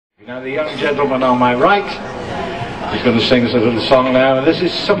Now the young gentleman on my right is going to sing us a little song now, and this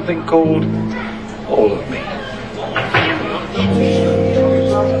is something called All of Me.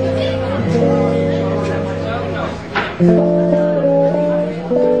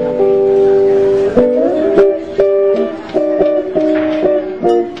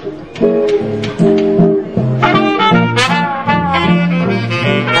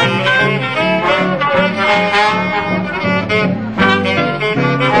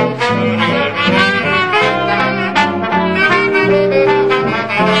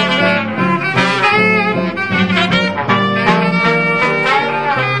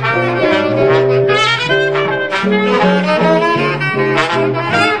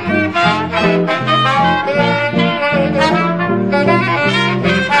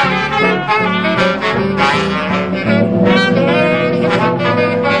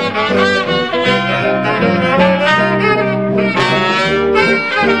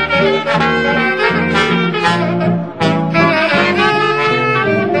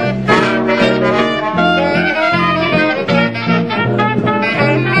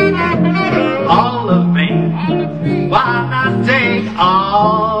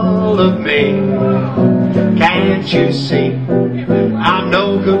 All of me, can't you see I'm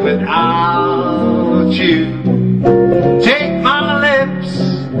no good without you? Take my lips,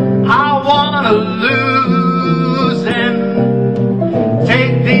 I wanna lose them.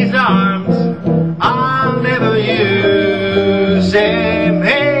 Take these arms, I'll never use them.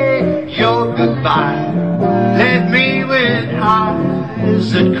 Hey, your goodbye left me with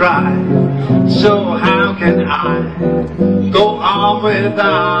eyes that cry. So how can I go on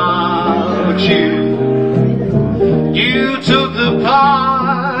without you? You took the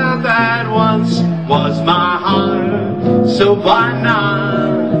part that once was my heart, so why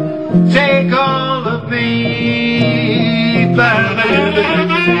not take all of me back?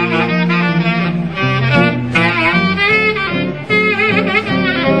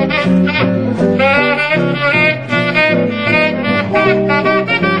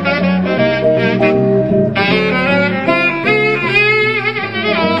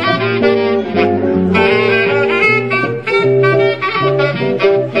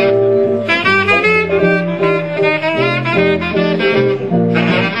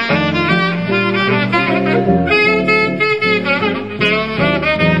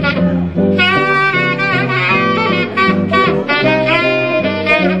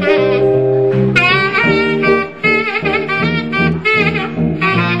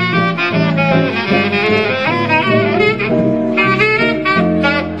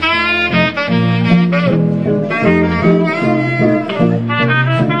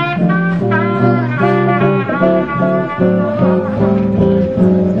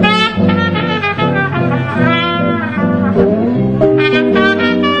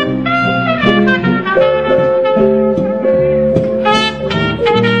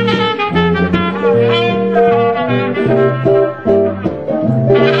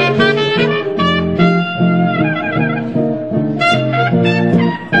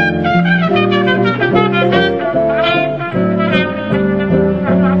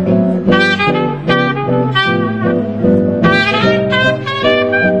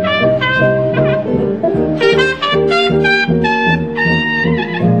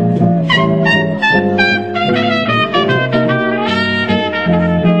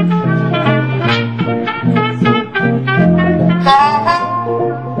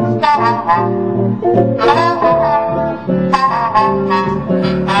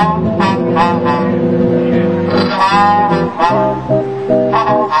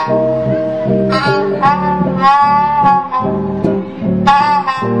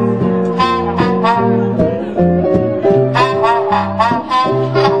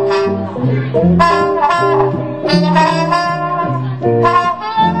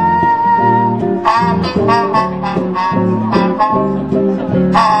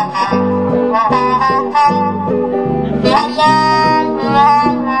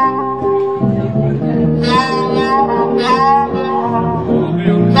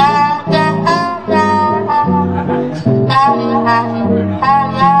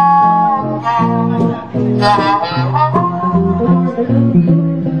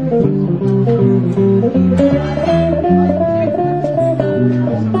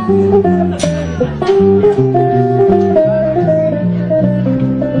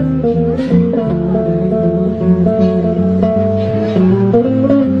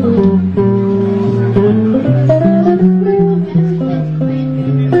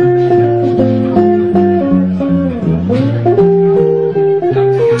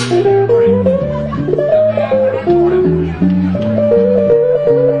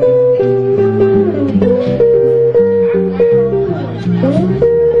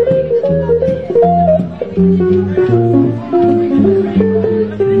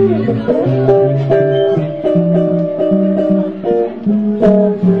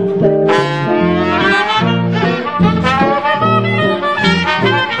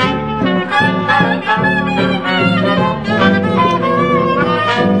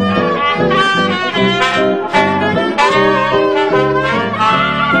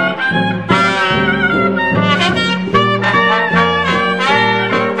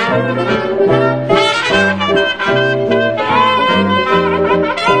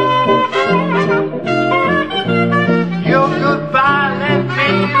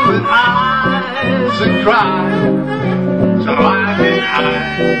 with eyes that cry, so why can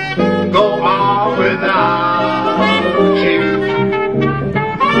I go on without you?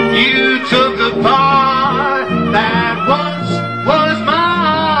 You took the part that once was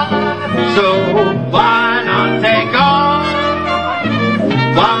mine, so why not take on?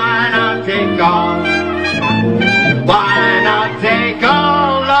 Why not take on? Why not take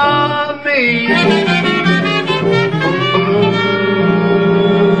all of me?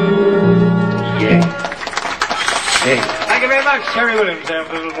 Yeah. Thank you very much, Terry Williams, there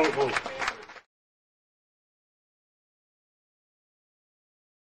for the little more.